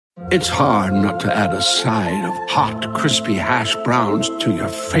It's hard not to add a side of hot, crispy hash browns to your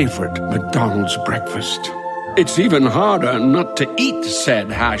favorite McDonald's breakfast. It's even harder not to eat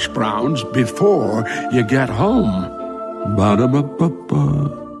said hash browns before you get home.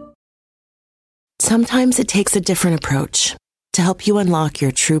 Ba-da-ba-ba-ba. Sometimes it takes a different approach to help you unlock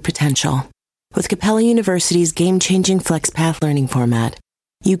your true potential. With Capella University's game-changing FlexPath learning format,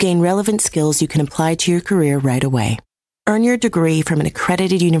 you gain relevant skills you can apply to your career right away. Earn your degree from an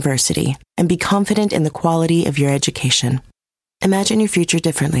accredited university and be confident in the quality of your education. Imagine your future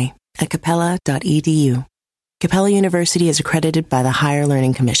differently at capella.edu. Capella University is accredited by the Higher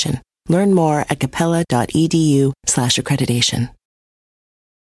Learning Commission. Learn more at capella.edu/accreditation.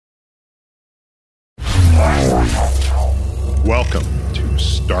 Welcome to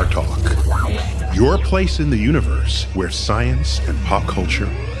Star Talk, your place in the universe where science and pop culture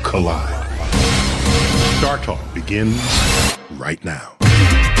collide. Star Talk begins right now.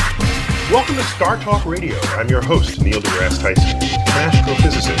 Welcome to Star Talk Radio. I'm your host, Neil deGrasse Tyson, an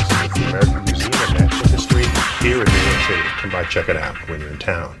astrophysicist with the American Museum of Natural History here in New York City. Come by, check it out when you're in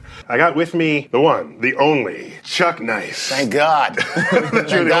town. I got with me the one, the only, Chuck Nice. Thank God.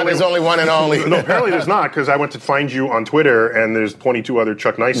 Thank God there's only one and only. No, apparently there's not, because I went to find you on Twitter, and there's 22 other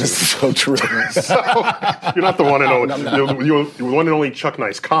Chuck Nices. This is so true. So, you're not the one and only. No. You're the one and only Chuck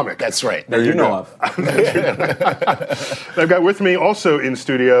Nice comic. That's right. That you know of. I've got with me also in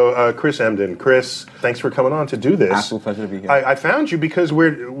studio Chris Emdin. Chris, thanks for coming on to do this. Absolute pleasure to be here. I found you because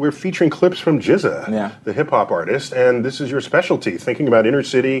we're featuring clips from GZA, the hip-hop artist, and this is your specialty, thinking about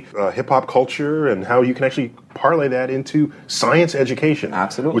inner-city hip-hop culture and how you can actually parlay that into science education.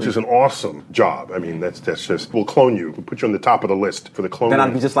 Absolutely. Which is an awesome job. I mean, that's just, we'll clone you. We'll put you on the top of the list for the cloning. Then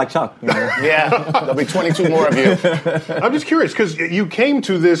I'd be just like Chuck. You know? Yeah, there'll be 22 more of you. I'm just curious, because you came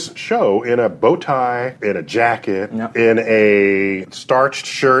to this show in a bow tie, in a jacket, in a starched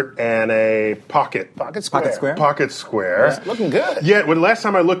shirt, and a pocket square. Yeah, looking good. Yeah, well, last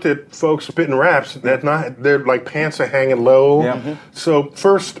time I looked at folks spitting raps, their like pants are hanging low. Yeah. Mm-hmm. So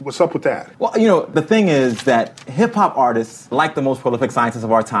first, what's up with that? Well, you know, the thing is that hip-hop artists, like the most prolific scientists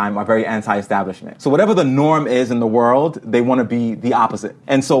of our time, are very anti-establishment. So whatever the norm is in the world, they want to be the opposite.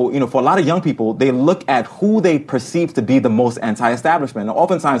 And so, you know, for a lot of young people, they look at who they perceive to be the most anti-establishment. And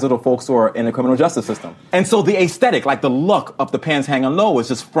oftentimes, little folks who are in the criminal justice system. And so the aesthetic, like the look of the pants hanging low, is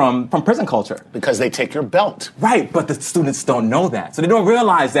just from prison culture. Because they take your belt. Right, but the students don't know that. So they don't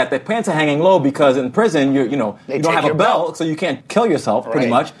realize that the pants are hanging low because in prison, you don't have a belt, so you can't kill yourself, pretty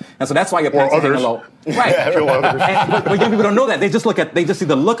much. And so that's why your pants are hanging low. Right. Kill others. But young people don't know that. They just see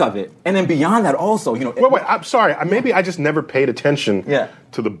the look of it. And then beyond that also, you know. Wait, I'm sorry. Maybe I just never paid attention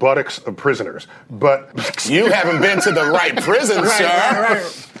to the buttocks of prisoners. But you haven't been to the right prison, sir.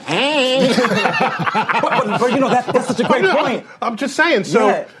 Right. but you know, that's such a great point. I'm just saying.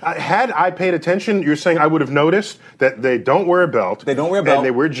 So had I paid attention, you're saying I would have noticed that they don't wear a belt. They don't wear a belt. And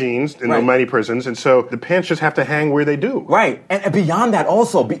they wear jeans in many prisons. And so the pants just have to hang where they do. Right. And beyond that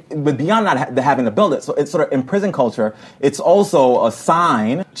also, but beyond not having the belt, so it's sort of in prison culture, it's also a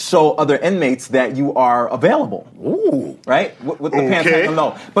sign to show other inmates that you are available. Ooh. Right? With the pants hanging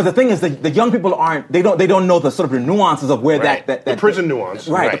low. But the thing is, the young people they don't know the sort of the nuances of where that the prison nuance.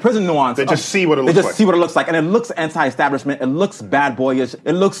 Right. The prison nuance. They just see what it looks like. They just see what it looks like. And it looks anti-establishment. It looks bad boyish.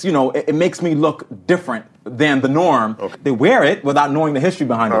 It looks, it makes me look different than the norm. Okay. They wear it without knowing the history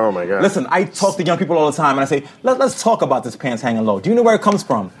behind it. Oh, my God. Listen, I talk to young people all the time, and I say, let's talk about this pants hanging low. Do you know where it comes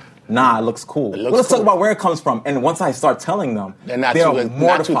from? Nah, it looks cool. Let's talk about where it comes from. And once I start telling them, they're not too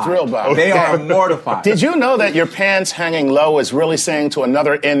thrilled about it. They are mortified. Did you know that your pants hanging low is really saying to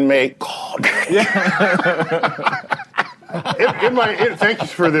another inmate, call me? Thank you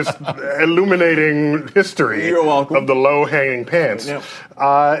for this illuminating history of the low-hanging pants. Yep.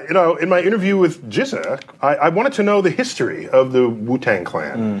 In my interview with GZA, I wanted to know the history of the Wu-Tang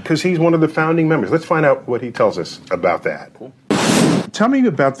Clan, because he's one of the founding members. Let's find out what he tells us about that. Cool. Tell me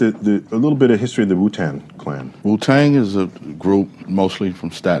about a little bit of history of the Wu-Tang Clan. Wu-Tang is a group mostly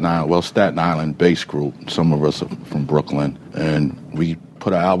from Staten Island. Well, Staten Island-based group. Some of us are from Brooklyn. And we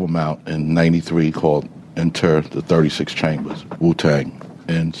put an album out in '93 called Enter the 36 Chambers, Wu-Tang.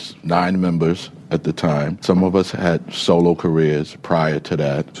 And 9 members at the time. Some of us had solo careers prior to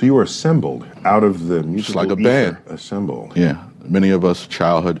that. So you were assembled out of the musical just like a band. Assembled. Yeah. Many of us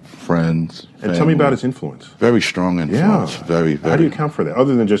childhood friends. And tell me about his influence. Very strong influence. Yeah. Very, very. How do you account for that?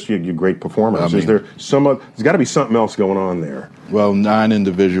 Other than just your great performance, is there there's got to be something else going on there? Well, 9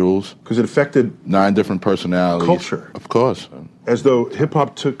 individuals. Because it affected 9 different personalities. Culture. Of course. As though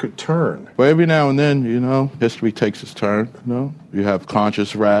hip-hop took a turn. Well, every now and then, history takes its turn, You have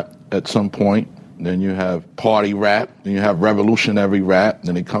conscious rap at some point. then you have party rap, then you have revolutionary rap,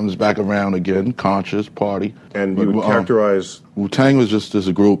 then it comes back around again, conscious, party. And you would characterize... Wu-Tang was just as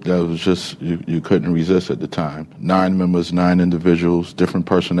a group that was just, you couldn't resist at the time. 9 members, 9 individuals, different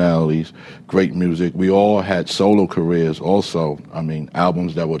personalities, great music. We all had solo careers also. I mean,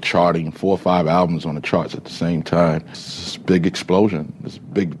 albums that were charting, 4 or 5 albums on the charts at the same time. It's this big explosion, this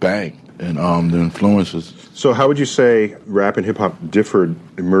big bang. And the influences. So how would you say rap and hip-hop differed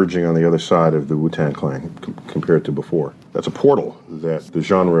emerging on the other side of the Wu-Tang Clan compared to before? That's a portal that the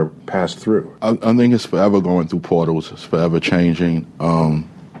genre passed through. I think it's forever going through portals. It's forever changing.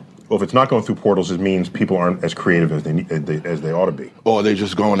 Well, if it's not going through portals, it means people aren't as creative as they ought to be. Or they're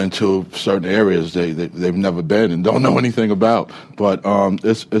just going into certain areas they've never been and don't know anything about. But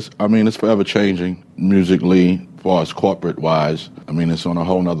it's forever changing musically. As far as corporate-wise, I mean, it's on a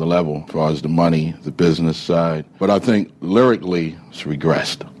whole nother level as far as the money, the business side. But I think lyrically, it's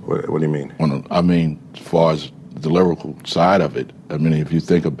regressed. What do you mean? As far as the lyrical side of it, I mean, if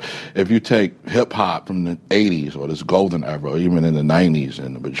you take hip-hop from the 80s or this golden era, or even in the 90s,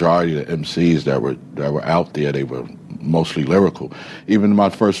 and the majority of the MCs that were out there, they were mostly lyrical. Even my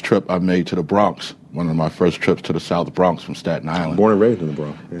first trip I made to the Bronx, one of my first trips to the South Bronx from Staten Island. Born and raised in the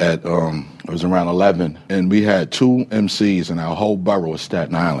Bronx. Yeah. I was around 11, and we had 2 MCs in our whole borough of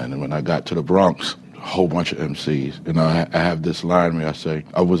Staten Island. And when I got to the Bronx, a whole bunch of MCs. And I have this line where I say,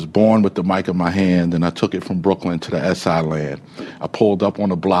 I was born with the mic in my hand, and I took it from Brooklyn to the SI land. I pulled up on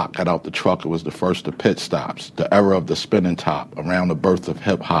the block, got out the truck. It was the first of pit stops, the era of the spinning top, around the birth of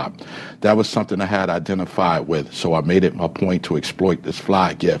hip-hop. That was something I had identified with, so I made it my point to exploit this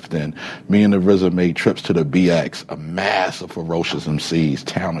fly gift. And me and the RZA made trips to the BX, a mass of ferocious MCs,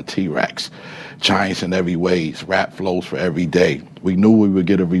 town of T-Rex, giants in every ways, rap flows for every day. We knew we would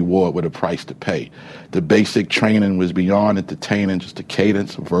get a reward with a price to pay. The basic training was beyond entertaining, just a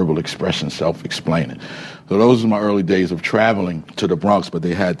cadence of verbal expression, self-explaining. So those are my early days of traveling to the Bronx, but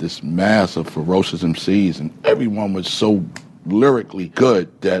they had this mass of ferocious MCs, and everyone was so lyrically good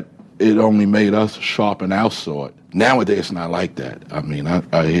that it only made us sharpen our sword. Nowadays, it's not like that. I mean,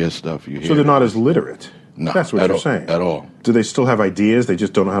 I hear stuff you hear. So they're not as literate? No. That's what you're saying? At all. Do they still have ideas? They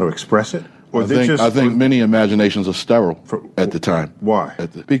just don't know how to express it? Or I think many imaginations are sterile at the time. Why?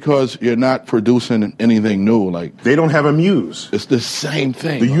 Because you're not producing anything new. Like they don't have a muse. It's the same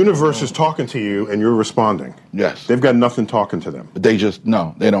thing. The universe is talking to you, and you're responding. Yes. They've got nothing talking to them. But they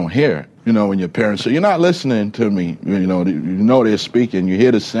don't hear it. You know, when your parents say, you're not listening to me, you know they're speaking, you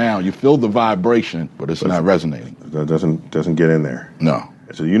hear the sound, you feel the vibration, but it's not resonating. That doesn't get in there. No.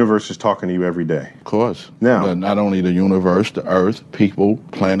 So the universe is talking to you every day. Of course. Now, but not only the universe, the earth, people,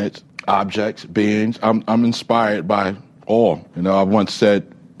 planets, objects, beings. I'm inspired by all. You know, I once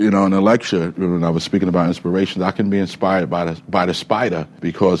said, in a lecture when I was speaking about inspirations, I can be inspired by the spider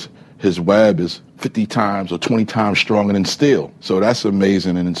because his web is 50 times or 20 times stronger than steel. So that's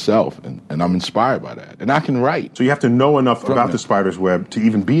amazing in itself, and I'm inspired by that. And I can write. So you have to know enough about the spider's web to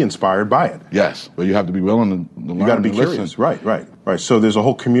even be inspired by it. Yes, but you have to be willing to learn. You got to be curious. Right. So there's a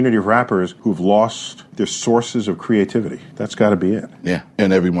whole community of rappers who've lost their sources of creativity. That's got to be it. Yeah,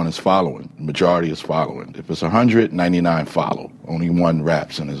 and everyone is following. The majority is following. If it's 100, 99 follow. Only one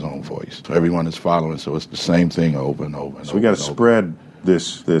raps in his own voice. So everyone is following, so it's the same thing over and over. So we got to spread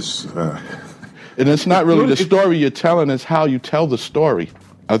this. And it's not really the story you're telling, it's how you tell the story.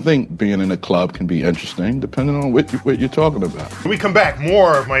 I think being in a club can be interesting, depending on what you're talking about. When we come back,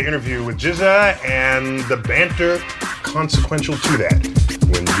 more of my interview with GZA and the banter consequential to that.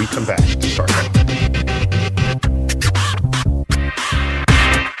 When we come back, Star Talk.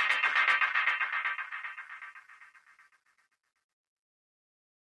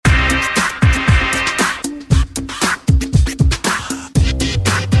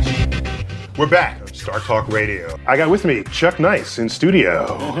 We're back on Star Talk Radio. I got with me Chuck Nice in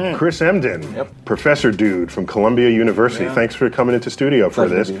studio, Chris Emdin, professor dude from Columbia University. Yeah. Thanks for coming into studio for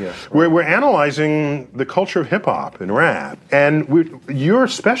this. We're analyzing the culture of hip-hop and rap, and your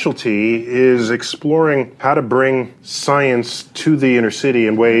specialty is exploring how to bring science to the inner city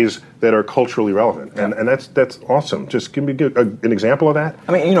in ways that are culturally relevant, and that's awesome. Just give me an example of that.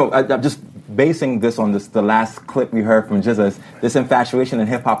 I mean, I'm just basing this on the last clip we heard from GZA. This infatuation in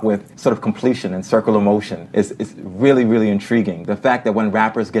hip-hop with sort of completion and circular motion is really, really intriguing. The fact that when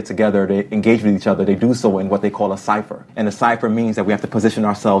rappers get together, they engage with each other, they do so in what they call a cipher. And a cipher means that we have to position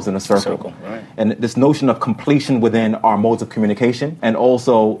ourselves in a circle. Right. And this notion of completion within our modes of communication, and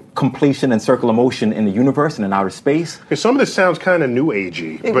also completion and circular motion in the universe and in outer space. Some of this sounds kind of new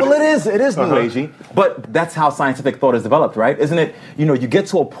agey. Well, it is new agey, but that's how scientific thought is developed, right? Isn't it? You get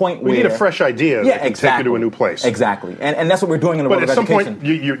to a point where we need a fresh fresh idea that can take you to a new place. Exactly. And that's what we're doing in the world of education. But at some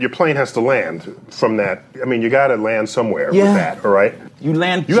point, your plane has to land from that. I mean, you got to land somewhere with that, all right? You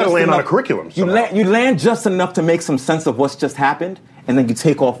got to land on a curriculum somehow. You land just enough to make some sense of what's just happened, and then you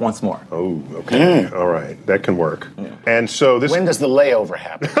take off once more. Oh, okay. All right. That can work. Yeah. And so this... When does the layover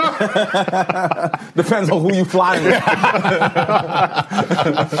happen? Depends on who you fly with.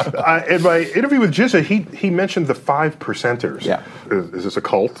 In my interview with GZA, he mentioned the 5 percenters. Yeah. Is this a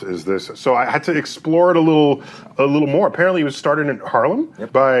cult? Is this... So I had to explore it a little more. Apparently it was started in Harlem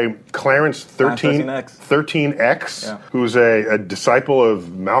by Clarence 13X, who's a disciple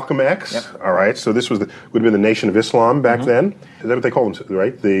of Malcolm X. Yep. All right. So this would have been the Nation of Islam back then. Is that what they call them,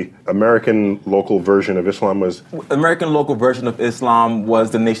 right? The American local version of Islam was... American local version of Islam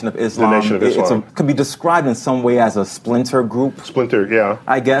was the Nation of Islam. The Nation of Islam. It could be described in some way as a splinter group. Splinter, yeah.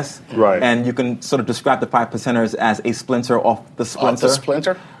 I guess. Right. And you can sort of describe the 5 percenters as a splinter off the splinter. Off the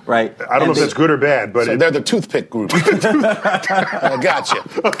splinter? Right. I don't know if that's good or bad, but... So they're the toothpick group. I got you.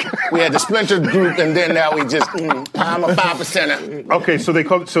 Okay. We had the splinter group, and then now we just... I'm a 5 percenter. Okay, so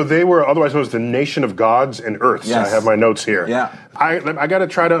they were otherwise known as the Nation of Gods and Earths. Yes. I have my notes here. Yeah. I got to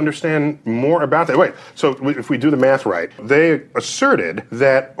try to understand more about that. Wait, so if we do the math right, they asserted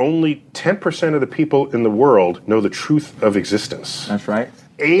that only 10% of the people in the world know the truth of existence. That's right.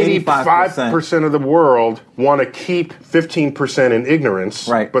 85% of the world want to keep 15% in ignorance,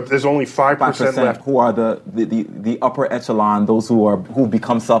 right? But there's only 5% left who are the upper echelon, those who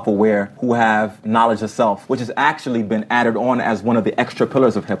become self-aware, who have knowledge of self, which has actually been added on as one of the extra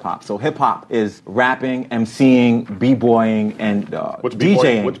pillars of hip hop. So hip hop is rapping, MCing, b-boying, and what's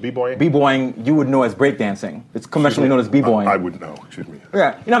DJing. What's b-boying? B-boying you would know as breakdancing. It's commercially known as b-boying. I would know. Excuse me.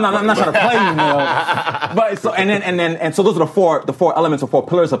 Yeah, I'm not trying to play you, but so so those are the four elements or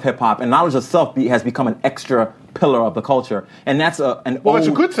 4 pillars of hip hop, and knowledge of self has become an extra pillar of the culture, and that's it's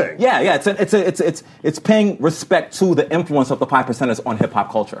a good thing. Yeah, it's paying respect to the influence of the 5 percenters on hip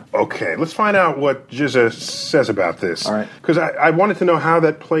hop culture. Okay, let's find out what GZA says about this. All right, because I wanted to know how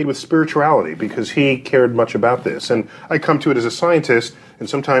that played with spirituality, because he cared much about this, and I come to it as a scientist, and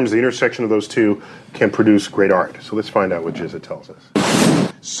sometimes the intersection of those two can produce great art. So let's find out what GZA tells us.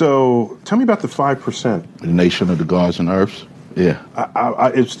 So tell me about the 5%. The Nation of the Gods and Earths. Yeah.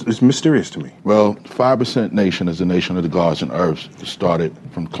 It's mysterious to me. Well, 5% Nation is the Nation of the Gods and Earths. It started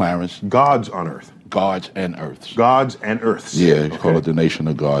from Clarence. Gods on Earth. Gods and Earths. Gods and Earths. Yeah, you call it the Nation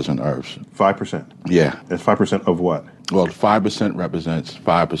of Gods and Earths. 5%. Yeah. And 5% of what? Well, 5% represents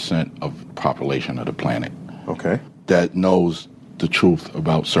 5% of the population of the planet. Okay. That knows the truth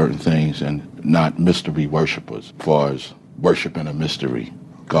about certain things and not mystery worshipers, as far as worshiping a mystery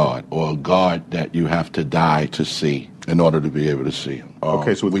God, or a God that you have to die to see in order to be able to see him.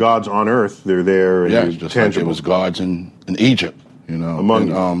 Okay, so with gods on Earth, they're there and just tangible. like it was gods in Egypt, Among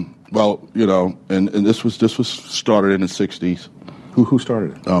them. Well, and this was started in the 60s. Who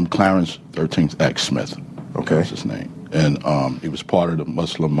started it? Clarence 13th X Smith. Okay. That's his name. And he was part of the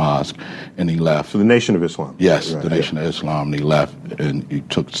Muslim mosque, and he left. So the Nation of Islam. Yes, right, the Nation of Islam, and he left, and he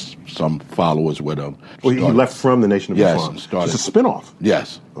took some followers with him. Well, he left from the Nation of Islam. Yes, started. It's a spinoff.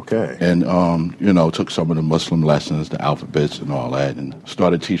 Yes. Okay. And, took some of the Muslim lessons, the alphabets and all that, and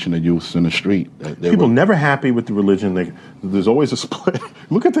started teaching the youths in the street. People never happy with the religion. There's always a split.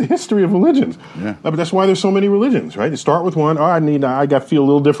 Look at the history of religions. Yeah. But that's why there's so many religions, right? You start with one, I feel a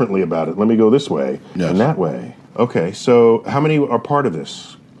little differently about it. Let me go this way and that way. Okay, so how many are part of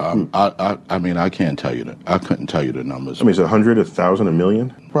this? I can't tell you that. I couldn't tell you the numbers. Is it 100, 1,000, a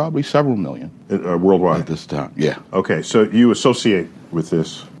million? Probably several million. Worldwide? At this time, yeah. Okay, so you associate with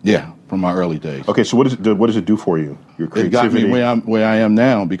this? Yeah, from my early days. Okay, so what does it do for you? Your creativity? It got me where I am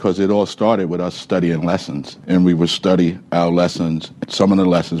now, because it all started with us studying lessons. And we would study our lessons, some of the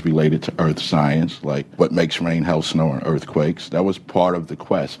lessons related to earth science, like what makes rain, hail, snow, and earthquakes. That was part of the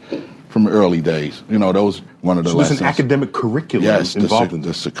quest from early days. Those one of the lessons. There's an academic curriculum involved in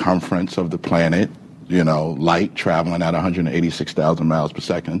this. The circumference of the planet, light traveling at 186,000 miles per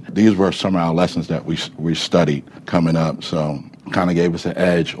second. These were some of our lessons that we studied coming up. So kind of gave us an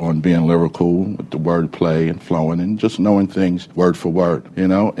edge on being lyrical with the wordplay and flowing and just knowing things word for word,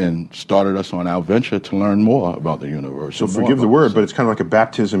 and started us on our venture to learn more about the universe. So forgive the word, but it's kind of like a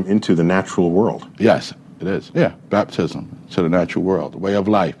baptism into the natural world. Yes, it is. Yeah, baptism to the natural world, the way of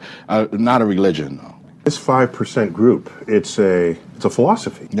life. Not a religion, though. This 5% group, it's a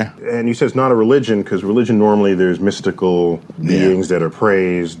philosophy. Yeah. And you say it's not a religion, because religion normally there's mystical beings that are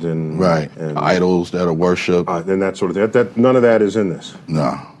praised and idols that are worshipped. And that sort of thing. None of that is in this.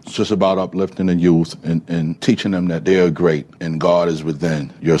 No. It's just about uplifting the youth and teaching them that they are great and God is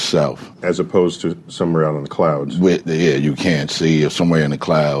within yourself. As opposed to somewhere out in the clouds. You can't see, or somewhere in the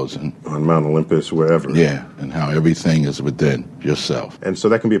clouds. And on Mount Olympus, wherever. Yeah, and how everything is within yourself. And so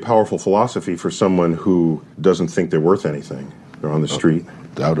that can be a powerful philosophy for someone who doesn't think they're worth anything. They're on the street.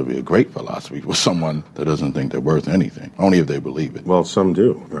 That would be a great philosophy for someone that doesn't think they're worth anything, only if they believe it. Well, some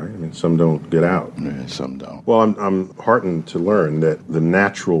do, right? I mean, some don't get out. Yeah, some don't. Well, I'm heartened to learn that the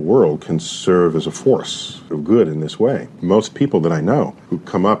natural world can serve as a force of good in this way. Most people that I know who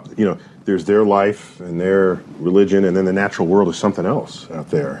come up, there's their life and their religion, and then the natural world is something else out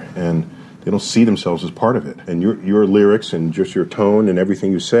there. And they don't see themselves as part of it. And your lyrics and just your tone and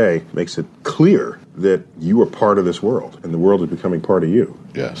everything you say makes it clear that you are part of this world, and the world is becoming part of you.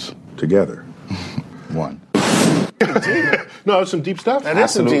 Yes. Together. One. No, that's some deep stuff. That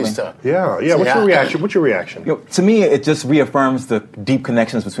is some deep stuff. Yeah. What's your reaction? To me, it just reaffirms the deep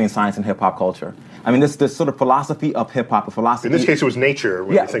connections between science and hip-hop culture. I mean, this sort of philosophy of hip-hop, a philosophy... In this case, it was nature.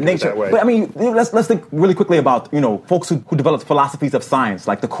 When you think nature. Of it that way. But I mean, let's think really quickly about, folks who developed philosophies of science,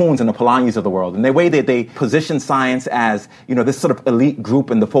 like the Kuhns and the Polanyi's of the world, and the way that they position science as, this sort of elite group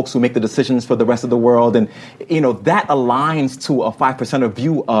and the folks who make the decisions for the rest of the world. And, that aligns to a 5%er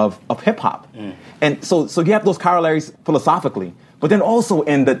view of hip-hop. Mm. And so you have those corollaries philosophically. But then also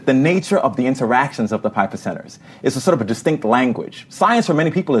in the nature of the interactions of the 5%ers. It's a sort of a distinct language. Science for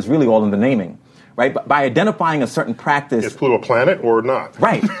many people is really all in the naming. Right? By identifying a certain practice... Is Pluto a planet or not?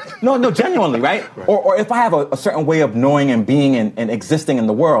 Right. No, genuinely, right? Or if I have a certain way of knowing and being and existing in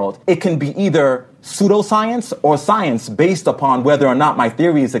the world, it can be either pseudoscience or science based upon whether or not my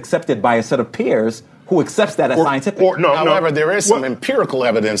theory is accepted by a set of peers who accepts that as scientific. However, there is some empirical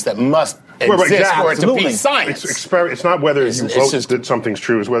evidence that must exist for it to be science. It's not whether you vote that something's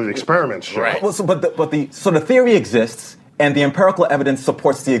true, it's whether the experiment's true. Right. Well, but the theory exists, and the empirical evidence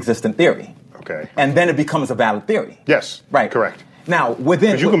supports the existing theory. Okay. And then it becomes a valid theory. Yes. Right. Correct. Now, within...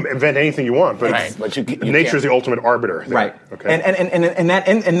 Because you can invent anything you want, but, nature is the ultimate arbiter. There. Right. Okay. And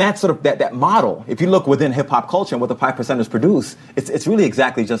that sort of that model, if you look within hip-hop culture and what the 5%ers produce, it's really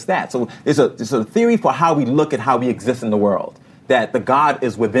exactly just that. So there's a theory for how we look at how we exist in the world, that the God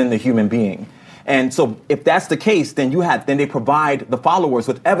is within the human being. And so if that's the case, then they provide the followers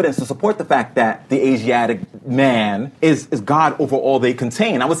with evidence to support the fact that the Asiatic man is God over all they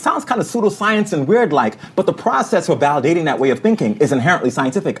contain. Now, it sounds kind of pseudoscience and weird-like, but the process for validating that way of thinking is inherently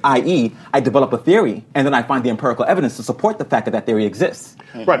scientific, i.e., I develop a theory, and then I find the empirical evidence to support the fact that theory exists.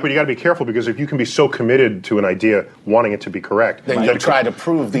 Right, but you got to be careful, because if you can be so committed to an idea, wanting it to be correct, then you'll try to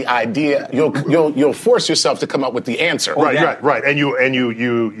prove the idea. You'll force yourself to come up with the answer. Right. And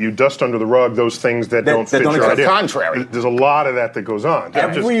you dust under the rug those things that don't fit your idea. Contrary. There's a lot of that goes on.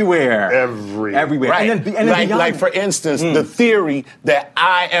 Everywhere. Everywhere. Right. Like for instance, the theory that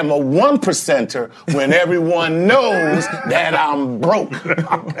I am a 1%er when everyone knows that I'm broke.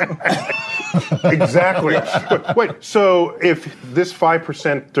 Exactly. Wait, so if this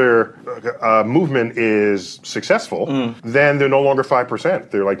 5%er movement is successful, then they're no longer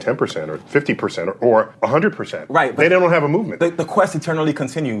 5%. They're like 10% or 50% or 100%. Right. They don't have a movement. The quest eternally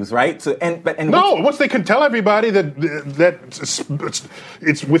continues, right? So once they can tell everybody that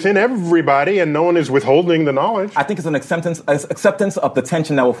it's within everybody and no one is withholding the knowledge. I think it's an acceptance of the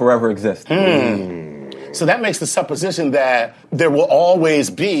tension that will forever exist. So that makes the supposition that there will always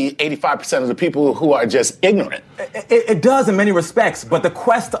be 85% of the people who are just ignorant. It does in many respects, but the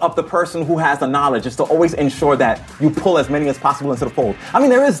quest of the person who has the knowledge is to always ensure that you pull as many as possible into the fold. I mean,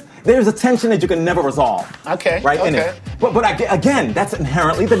 there's a tension that you can never resolve. Okay. Right? In it. But again, that's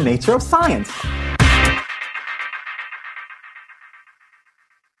inherently the nature of science.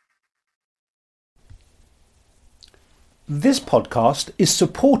 This podcast is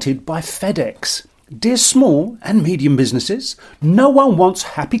supported by FedEx. Dear small and medium businesses, no one wants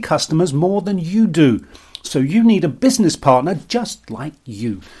happy customers more than you do. So you need a business partner just like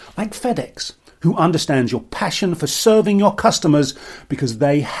you, like FedEx, who understands your passion for serving your customers because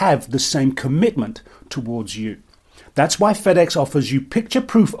they have the same commitment towards you. That's why FedEx offers you picture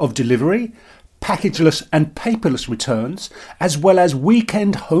proof of delivery, packageless and paperless returns, as well as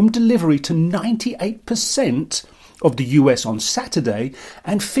weekend home delivery to 98% of the US on Saturday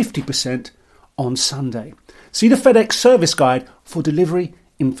and 50% on Sunday. See the FedEx service guide for delivery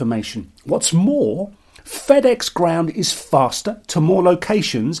information. What's more, FedEx Ground is faster to more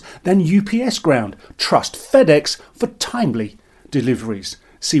locations than UPS Ground. Trust FedEx for timely deliveries.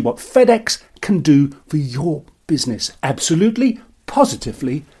 See what FedEx can do for your business. Absolutely,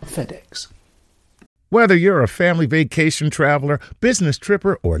 positively FedEx. Whether you're a family vacation traveler, business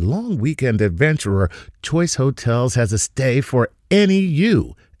tripper, or long weekend adventurer, Choice Hotels has a stay for any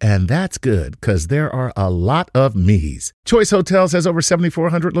you. And that's good, because there are a lot of me's. Choice Hotels has over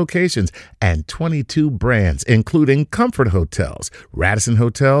 7,400 locations and 22 brands, including Comfort Hotels, Radisson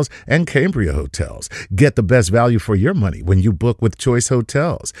Hotels, and Cambria Hotels. Get the best value for your money when you book with Choice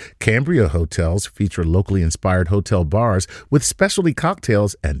Hotels. Cambria Hotels feature locally inspired hotel bars with specialty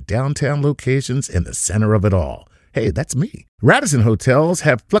cocktails and downtown locations in the center of it all. Hey, that's me. Radisson Hotels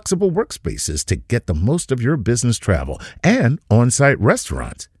have flexible workspaces to get the most of your business travel and on-site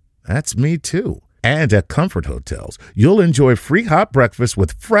restaurants. That's me too. And at Comfort Hotels, you'll enjoy free hot breakfast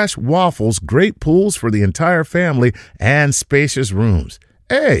with fresh waffles, great pools for the entire family, and spacious rooms.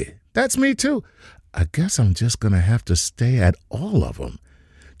 Hey, that's me too. I guess I'm just going to have to stay at all of them.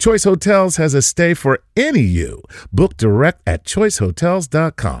 Choice Hotels has a stay for any you. Book direct at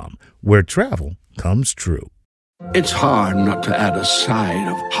choicehotels.com, where travel comes true. It's hard not to add a side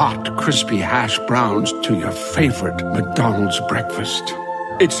of hot, crispy hash browns to your favorite McDonald's breakfast.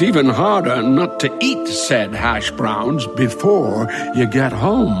 It's even harder not to eat said hash browns before you get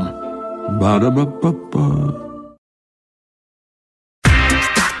home. Ba-da-ba-ba-ba.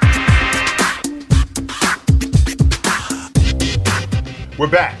 We're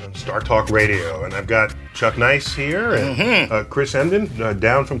back on Star Talk Radio, and I've got Chuck Nice here and Chris Emdin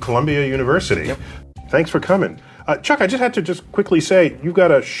down from Columbia University. Yep. Thanks for coming. Chuck, I just had to quickly say, you've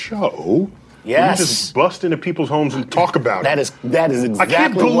got a show. Yes. You just bust into people's homes and talk about That it. is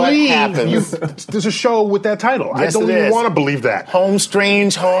exactly what happens. There's a show with that title. Yes, I don't it even is. want to believe that. Home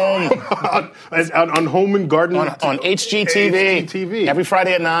Strange Home. on Home and Garden. on HGTV. HGTV. Every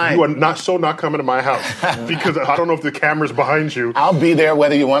Friday at 9. You are not coming to my house because I don't know if the camera's behind you. I'll be there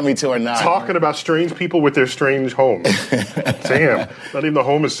whether you want me to or not. Talking about strange people with their strange homes. Damn. Not even the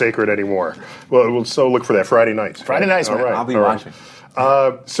home is sacred anymore. Well, we'll so look for that Friday nights. Friday nights, All man. right. I'll be all right. watching.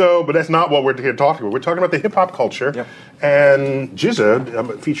 But that's not what we're here talking about. We're talking about the hip-hop culture and GZA.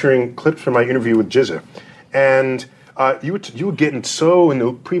 I'm featuring clips from my interview with GZA. And you were getting so, in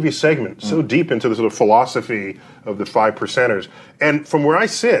the previous segment, so deep into the sort of philosophy of the 5%ers. And from where I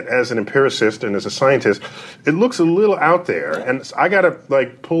sit as an empiricist and as a scientist, it looks a little out there. And I got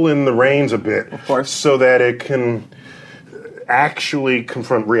to, pull in the reins a bit. Of course. So that it can actually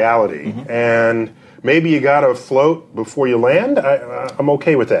confront reality. And maybe you got to float before you land. I'm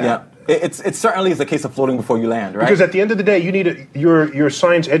okay with that. Yeah, it certainly is a case of floating before you land, right? Because at the end of the day, you need you're a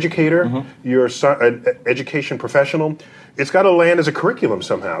science educator, you're an education professional. It's got to land as a curriculum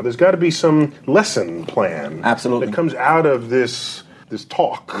somehow. There's got to be some lesson plan. Absolutely. That comes out of this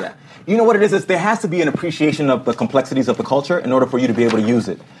talk. Yeah. You know what it is there has to be an appreciation of the complexities of the culture in order for you to be able to use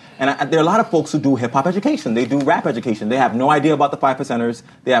it. And there are a lot of folks who do hip-hop education. They do rap education. They have no idea about the 5%ers.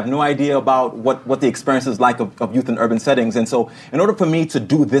 They have no idea about what the experience is like of youth in urban settings. And so in order for me to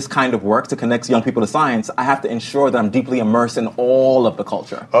do this kind of work, to connect young people to science, I have to ensure that I'm deeply immersed in all of the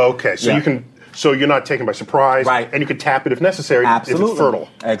culture. Okay, so you can... So you're not taken by surprise, right? And you can tap it if necessary. Absolutely. If it's fertile.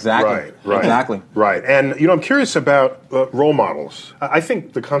 Exactly. Right. Exactly. Right. And I'm curious about role models. I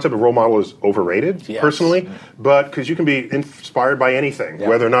think the concept of role model is overrated, personally, but because you can be inspired by anything,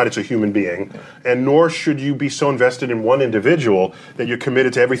 whether or not it's a human being, and nor should you be so invested in one individual that you're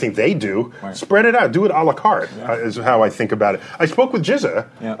committed to everything they do. Right. Spread it out. Do it a la carte is how I think about it. I spoke with GZA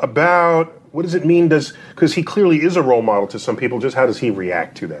about what does it mean? Because he clearly is a role model to some people. Just how does he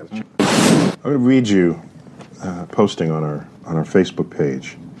react to that? I'm going to read you a posting on our Facebook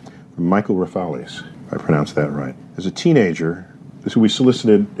page from Michael Rafales, if I pronounced that right. As a teenager, we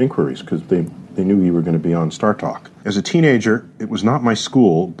solicited inquiries because they knew you were going to be on Star Talk. As a teenager, it was not my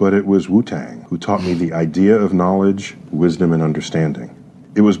school, but it was Wu-Tang who taught me the idea of knowledge, wisdom, and understanding.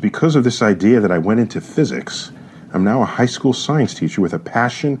 It was because of this idea that I went into physics. I'm now a high school science teacher with a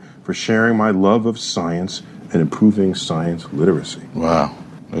passion for sharing my love of science and improving science literacy. Wow.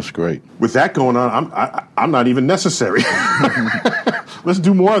 That's great. With that going on, I'm not even necessary. Let's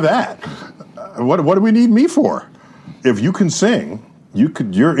do more of that. What do we need me for? If you can sing,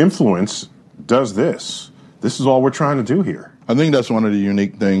 your influence does this. This is all we're trying to do here. I think that's one of the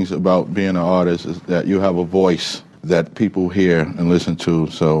unique things about being an artist is that you have a voice that people hear and listen to.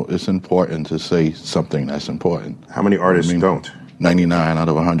 So it's important to say something that's important. How many artists don't? 99 out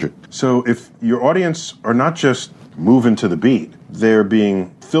of 100. So if your audience are not just moving to the beat, they're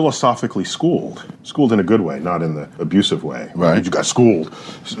being philosophically schooled in a good way, not in the abusive way. Right. You got schooled.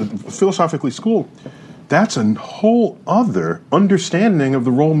 Philosophically schooled. That's a whole other understanding of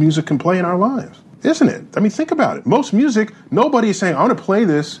the role music can play in our lives, isn't it? I mean, think about it. Most music, nobody is saying, I want to play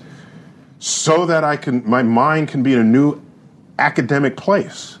this so that my mind can be in a new academic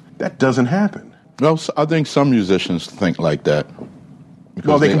place. That doesn't happen. Well, I think some musicians think like that.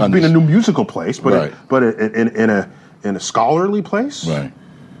 Well, they can be in a new musical place, but right. in a scholarly place, right?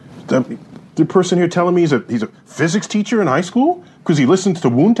 The person here telling me he's a physics teacher in high school because he listens to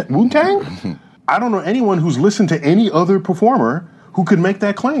Wu-Tang? I don't know anyone who's listened to any other performer who could make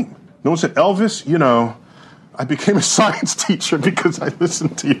that claim. No one said, Elvis, I became a science teacher because I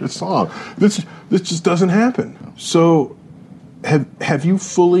listened to your song. This just doesn't happen. So have you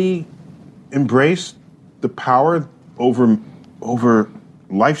fully embraced the power over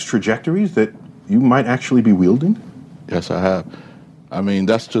life's trajectories that you might actually be wielding? Yes, I have. I mean,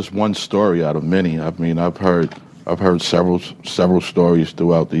 that's just one story out of many. I mean, I've heard several stories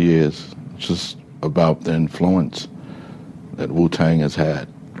throughout the years just about the influence that Wu-Tang has had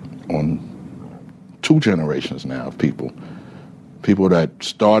on 2 generations now of people that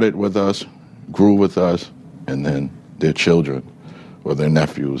started with us, grew with us, and then their children or their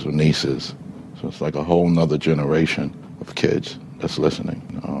nephews or nieces. So it's like a whole nother generation of kids that's listening.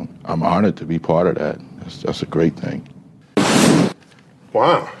 I'm honored to be part of that. That's a great thing.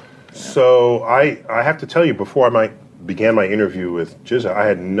 Wow. So I have to tell you, before I began my interview with GZA, I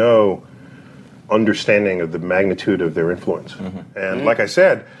had no understanding of the magnitude of their influence. And like I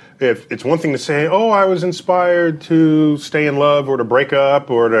said, if it's one thing to say, I was inspired to stay in love or to break up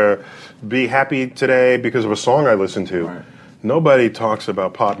or to be happy today because of a song I listened to. Right. Nobody talks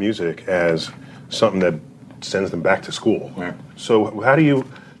about pop music as something that sends them back to school. Right. So how do you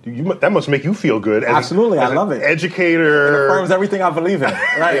that must make you feel good. Absolutely, I love it. Educator. It affirms everything I believe in.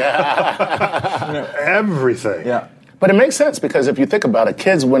 Right. Everything. Yeah. But it makes sense because if you think about it,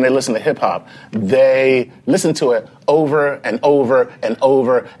 kids, when they listen to hip-hop, they listen to it over and over and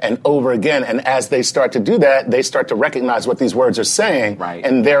over and over again. And as they start to do that, they start to recognize what these words are saying. Right.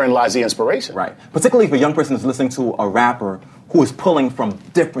 And therein lies the inspiration. Right. Particularly if a young person is listening to a rapper who is pulling from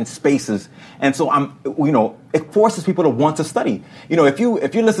different spaces. And so it forces people to want to study. If you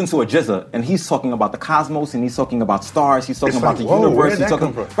listen to a GZA and he's talking about the cosmos and he's talking about stars, he's talking about the universe. He's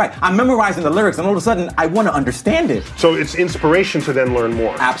talking, right. I'm memorizing the lyrics and all of a sudden I want to understand it. So it's inspiration to then learn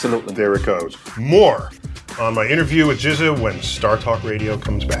more. Absolutely. There it goes. More on my interview with GZA when Star Talk Radio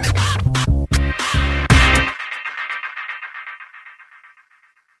comes back.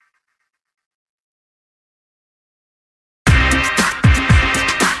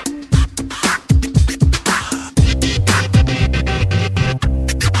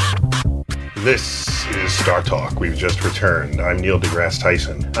 This is Star Talk. We've just returned. I'm Neil deGrasse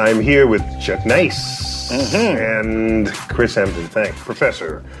Tyson. I'm here with Chuck Nice and Chris Emdin.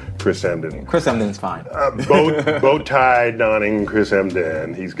 Professor Chris Emdin. Chris Emdin's fine. Bow tie donning Chris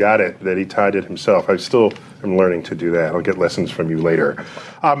Emdin. He's got it, that he tied it himself. I still am learning to do that. I'll get lessons from you later.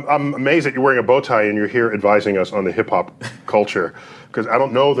 I'm amazed that you're wearing a bow tie and you're here advising us on the hip-hop culture, because I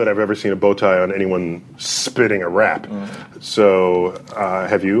don't know that I've ever seen a bow tie on anyone spitting a rap. So,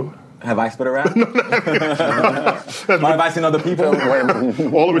 have you? Have I spit a rap? Have I seen other people?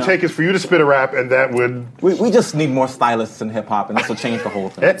 All it would take is for you to spit a rap, and that would... We just need more stylists in hip-hop, and this will change the whole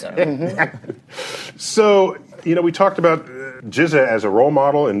thing. So, we talked about GZA as a role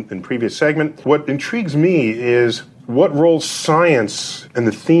model in previous segment. What intrigues me is what role science and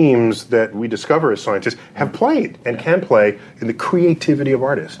the themes that we discover as scientists have played and can play in the creativity of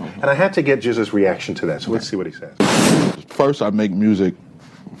artists. And I had to get GZA's reaction to that, so let's see what he says. First, I make music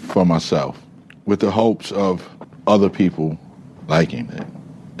for myself with the hopes of other people liking it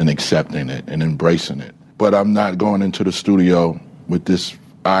and accepting it and embracing it. But I'm not going into the studio with this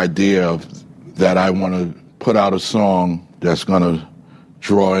idea of that I want to put out a song that's going to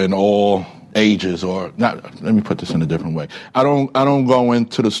draw in all ages, or not. Let me put this in a different way. I don't go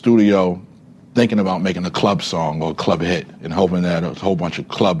into the studio thinking about making a club song or a club hit and hoping that a whole bunch of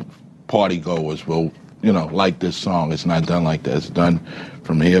club party goers will like this song. It's not done like that. It's done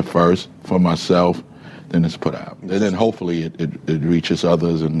from here first for myself, then it's put out. And then hopefully it reaches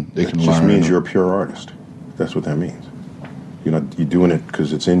others and they can learn. It just means you're a pure artist. That's what that means. You're doing it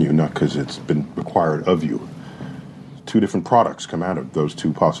because it's in you, not because it's been required of you. 2 different products come out of those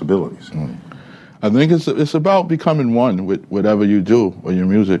 2 possibilities. I think it's about becoming one with whatever you do with your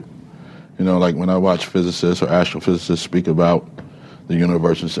music. Like when I watch physicists or astrophysicists speak about the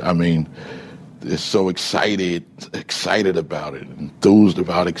universe, they're so excited about it, enthused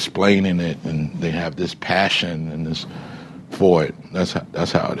about explaining it, and they have this passion and this for it. That's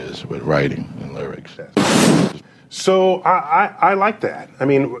how it is with writing and lyrics. So I like that.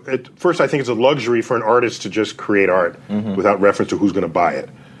 First, I think it's a luxury for an artist to just create art without reference to who's going to buy it.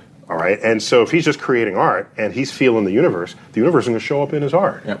 All right, and so if he's just creating art and he's feeling the universe is going to show up in his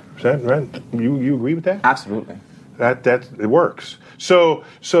art. Yep. Is that right? You agree with that? Absolutely. That it works. So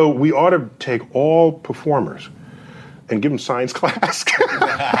we ought to take all performers and give them science class.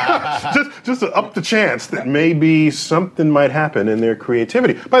 just to up the chance that maybe something might happen in their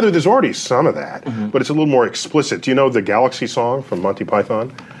creativity. By the way, there's already some of that, but it's a little more explicit. Do you know the Galaxy song from Monty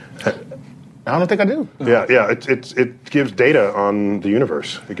Python? I don't think I do. Yeah. It gives data on the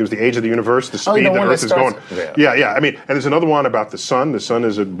universe. It gives the age of the universe, the speed that Earth is going. Yeah. I mean, and there's another one about the sun. The sun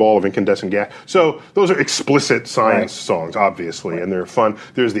is a ball of incandescent gas. So those are explicit science songs, obviously, and they're fun.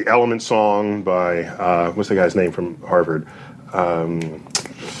 There's the Element song by what's the guy's name from Harvard? The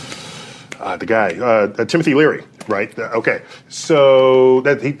guy, Timothy Leary, right? Okay. So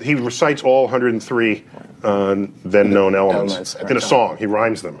that he recites all 103 then known elements in a song. He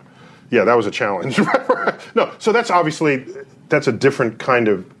rhymes them. Yeah, that was a challenge. No, so that's a different kind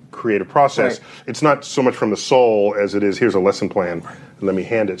of creative process. Right. It's not so much from the soul as it is, here's a lesson plan, let me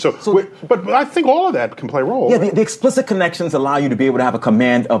hand it. But I think all of that can play a role. Yeah, right? the explicit connections allow you to be able to have a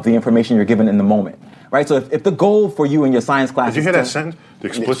command of the information you're given in the moment. Right, so if the goal for you in your science class... Did you hear that sentence? The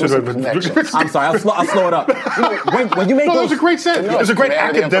explicit I'm sorry, I'll slow it up. When you make that was a great sentence. It was a great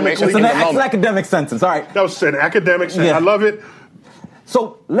academic... It's an academic sentence, all right. That was an academic sentence. Yeah. I love it.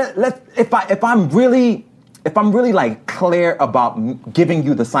 So if I'm really like clear about giving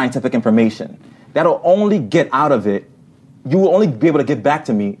you the scientific information, that'll only get out of it. You will only be able to give back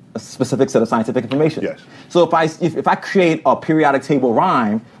to me a specific set of scientific information. Yes. So if I create a periodic table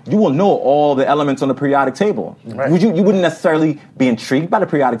rhyme, you will know all the elements on the periodic table. Right. You wouldn't necessarily be intrigued by the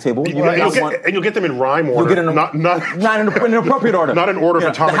periodic table. You'll get them in rhyme order. You'll get not in an appropriate order. Not in order of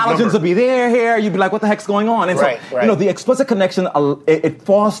atomic number. The halogens will be here. You'd be like, what the heck's going on? And so, the explicit connection, it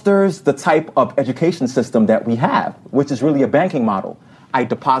fosters the type of education system that we have, which is really a banking model. I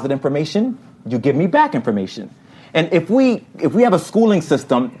deposit information, you give me back information. And if we have a schooling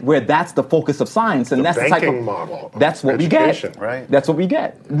system where that's the focus of science, and that's the type of model, that's what education. We get. Right. That's what we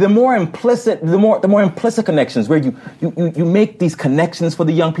get. The more implicit connections, where you make these connections for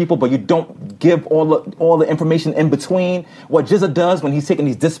the young people, but you don't give all the information in between. What GZA does when he's taking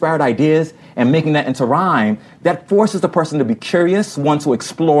these disparate ideas and making that into rhyme, that forces the person to be curious, want to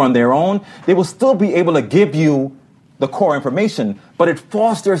explore on their own. They will still be able to give you the core information, but it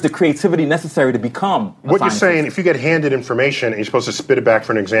fosters the creativity necessary to become what you're saying. If you get handed information and you're supposed to spit it back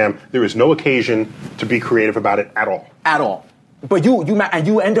for an exam, there is no occasion to be creative about it at all. At all. But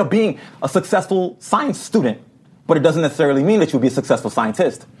you end up being a successful science student, but it doesn't necessarily mean that you'll be a successful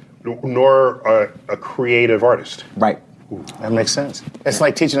scientist. Nor a creative artist. Right. Ooh, that makes sense. It's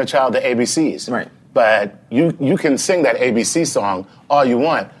like teaching a child the ABCs. Right. But you can sing that ABC song all you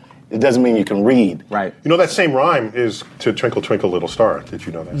want. It doesn't mean you can read. Right. You know, that same rhyme is to Twinkle, Twinkle, Little Star. Did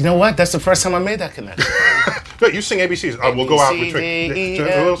you know that? You know what? That's the first time I made that connection. No, you sing ABCs. We'll go out with Twinkle,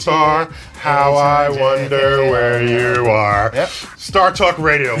 Little Star. How I wonder where you are. Yep. Star Talk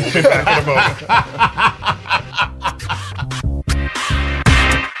Radio. We'll be back in a moment.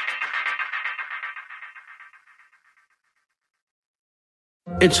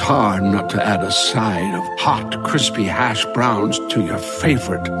 It's hard not to add a side of hot, crispy hash browns to your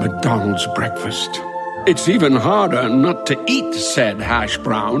favorite McDonald's breakfast. It's even harder not to eat said hash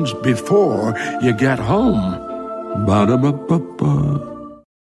browns before you get home. Ba-da-ba-ba-ba.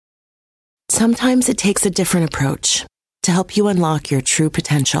 Sometimes it takes a different approach to help you unlock your true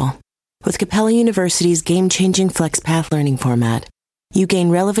potential. With Capella University's game-changing FlexPath learning format, you gain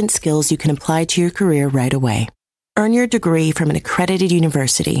relevant skills you can apply to your career right away. Earn your degree from an accredited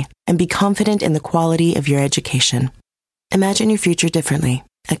university and be confident in the quality of your education. Imagine your future differently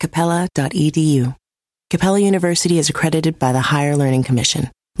at capella.edu. Capella University is accredited by the Higher Learning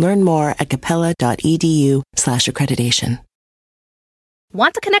Commission. Learn more at capella.edu/accreditation.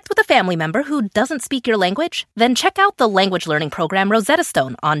 Want to connect with a family member who doesn't speak your language? Then check out the language learning program Rosetta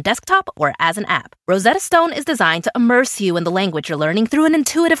Stone on desktop or as an app. Rosetta Stone is designed to immerse you in the language you're learning through an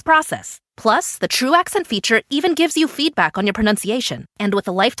intuitive process. Plus, the True Accent feature even gives you feedback on your pronunciation. And with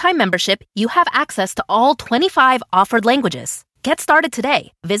a lifetime membership, you have access to all 25 offered languages. Get started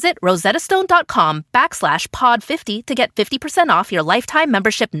today. Visit rosettastone.com/pod50 to get 50% off your lifetime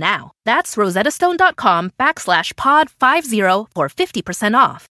membership now. That's rosettastone.com/pod50 for 50%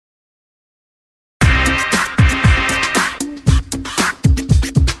 off.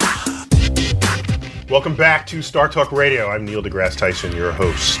 Welcome back to Star Talk Radio. I'm Neil deGrasse Tyson, your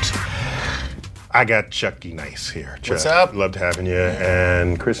host. I got Chucky Nice here. Chuck, what's up? Loved having you.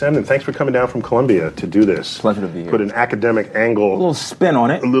 And Chris Emdin, thanks for coming down from Columbia to do this. Pleasure to be here. Put an academic angle. A little spin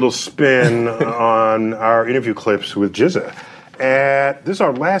on it. A little spin on our interview clips with GZA. And this is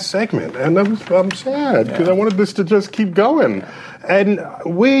our last segment. And I'm sad because I wanted this to just keep going. And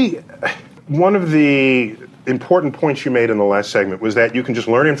one of the important points you made in the last segment was that you can just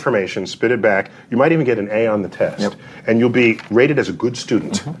learn information, spit it back. You might even get an A on the test, and you'll be rated as a good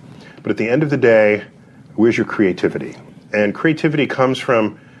student. But at the end of the day, where's your creativity? And creativity comes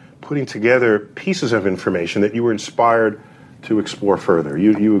from putting together pieces of information that you were inspired to explore further.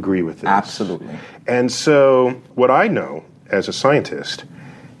 You agree with this? Absolutely. And so what I know as a scientist,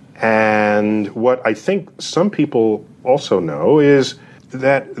 and what I think some people also know, is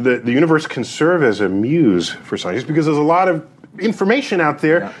that the universe can serve as a muse for scientists because there's a lot of information out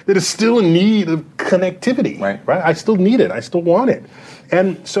there that is still in need of connectivity. Right? I still need it. I still want it.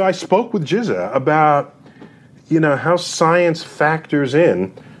 And so I spoke with GZA about, how science factors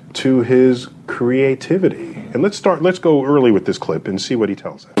in to his creativity. And let's go early with this clip and see what he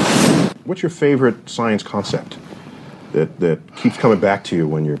tells us. What's your favorite science concept that keeps coming back to you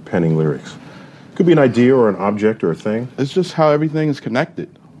when you're penning lyrics? Could be an idea or an object or a thing. It's just how everything is connected.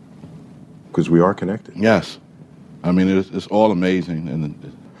 Because we are connected. Yes. I mean, it's all amazing.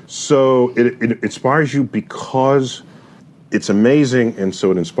 And so it inspires you because it's amazing, and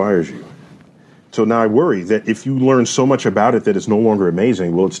so it inspires you. So now I worry that if you learn so much about it that it's no longer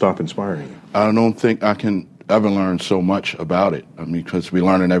amazing, will it stop inspiring you? I don't think I can ever learn so much about it. I mean, because we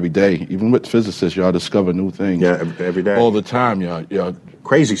learn it every day. Even with physicists, y'all discover new things. Yeah, every day. All the time, y'all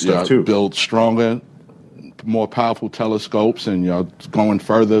crazy stuff too. Build stronger, more powerful telescopes, and y'all going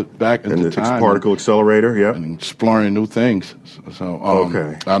further back into time. Particle accelerator, and exploring new things. So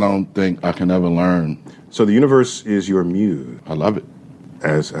I don't think I can ever learn. So the universe is your muse. I love it.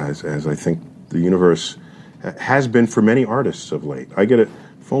 As I think the universe has been for many artists of late. I get a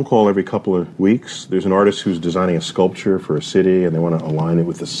phone call every couple of weeks. There's an artist who's designing a sculpture for a city, and they want to align it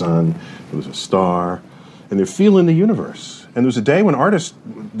with the sun. It was a star, and they're feeling the universe. And there was a day when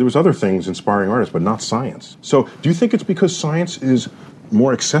there was other things inspiring artists, but not science. So do you think it's because science is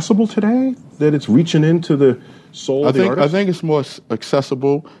more accessible today, that it's reaching into the soul of the artist? I think it's more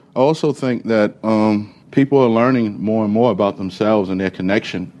accessible. I also think that people are learning more and more about themselves and their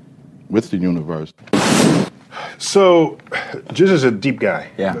connection with the universe. So, GZA's a deep guy.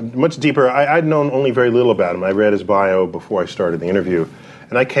 Yeah. Much deeper. I'd known only very little about him. I read his bio before I started the interview,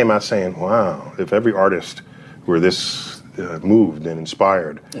 and I came out saying, wow, if every artist were this moved and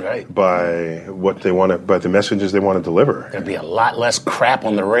inspired by what they want to, by the messages they want to deliver, there'd be a lot less crap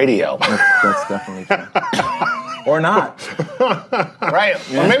on the radio. That's definitely true. Or not. Right.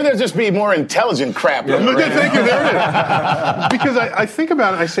 Yeah. Or maybe there'd just be more intelligent crap. Thank you, there it is. Because I think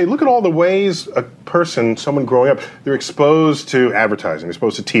about it, I say, look at all the ways someone growing up, they're exposed to advertising, they're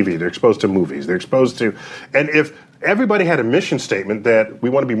exposed to TV, they're exposed to movies, they're exposed to, and if everybody had a mission statement that we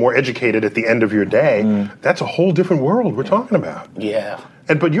want to be more educated at the end of your day, that's a whole different world we're talking about. Yeah.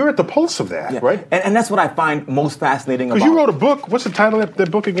 But you're at the pulse of that, right? And that's what I find most fascinating about... Because you wrote a book. What's the title of that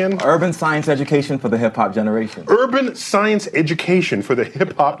book again? Urban Science Education for the Hip-Hop Generation. Urban Science Education for the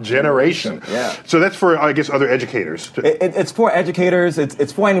Hip-Hop Generation. Yeah. So that's for, I guess, other educators. It's for educators.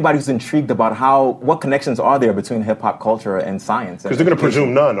 It's for anybody who's intrigued about what connections are there between hip-hop culture and science. Because they're going to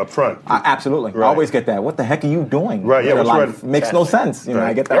presume none up front. Absolutely. Right. I always get that. What the heck are you doing? Right, yeah. Life? Makes no sense.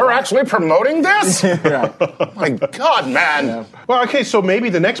 I get that. You're actually promoting this? Right. My God, man. Yeah. Well, okay, so maybe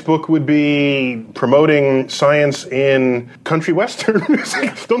the next book would be promoting science in country western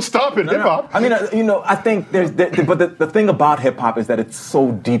music. Don't stop at hip-hop. I mean, I think but the thing about hip-hop is that it's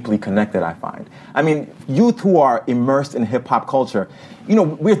so deeply connected, I find. I mean, youth who are immersed in hip-hop culture,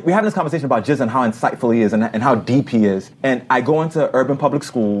 we're having this conversation about GZA and how insightful he is and how deep he is. And I go into urban public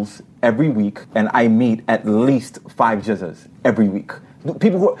schools every week, and I meet at least 5 GZAs every week.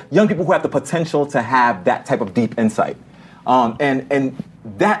 Young people who have the potential to have that type of deep insight. And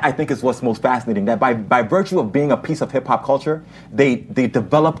that, I think, is what's most fascinating, that by virtue of being a piece of hip-hop culture, they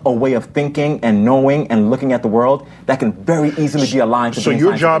develop a way of thinking and knowing and looking at the world that can very easily be aligned to So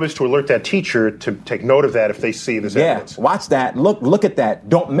your job is to alert that teacher to take note of that if they see this evidence. Yeah, watch that, look at that,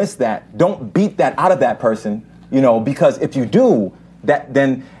 don't miss that, don't beat that out of that person, because if you do,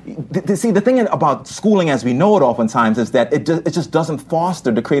 the thing about schooling as we know it oftentimes is that it just doesn't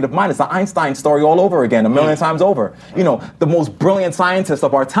foster the creative mind. It's the Einstein story all over again, a million times over. The most brilliant scientists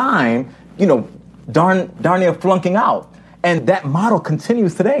of our time, darn near flunking out. And that model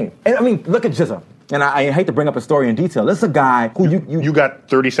continues today. And I mean, look at GZA. And I hate to bring up a story in detail. This is a guy who you got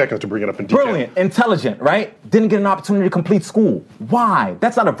 30 seconds to bring it up in detail. Brilliant, intelligent, right? Didn't get an opportunity to complete school. Why?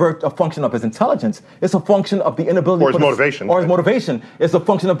 That's not a function of his intelligence. It's a function of the inability... Or his motivation. Or his motivation. It's a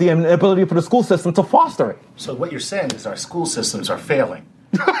function of the inability for the school system to foster it. So what you're saying is our school systems are failing.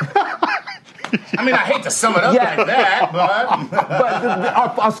 I mean, I hate to sum it up like that,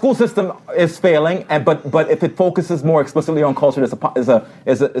 but our school system is failing. But if it focuses more explicitly on culture,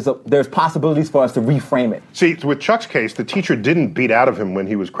 there's possibilities for us to reframe it. See, with Chuck's case, the teacher didn't beat out of him when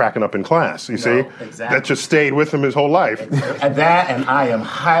he was cracking up in class. You see, exactly. That just stayed with him his whole life. And I am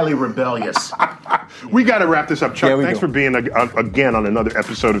highly rebellious. We got to wrap this up, Chuck. Yeah, Thanks for being again on another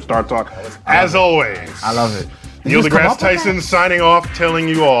episode of Star Talk. As always, I love it. Neil deGrasse Tyson signing off, telling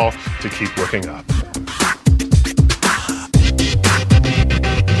you all to keep looking up.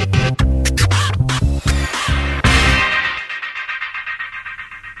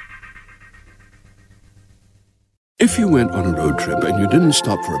 If you went on a road trip and you didn't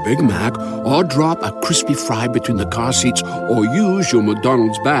stop for a Big Mac or drop a crispy fry between the car seats or use your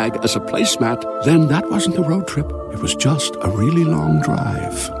McDonald's bag as a placemat, then that wasn't a road trip. It was just a really long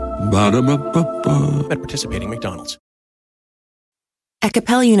drive. Ba-da-ba-ba-ba. At participating McDonald's. At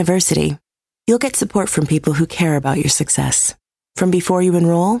Capella University, you'll get support from people who care about your success. From before you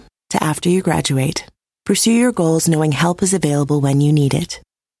enroll to after you graduate, pursue your goals knowing help is available when you need it.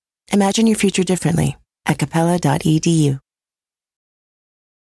 Imagine your future differently at capella.edu.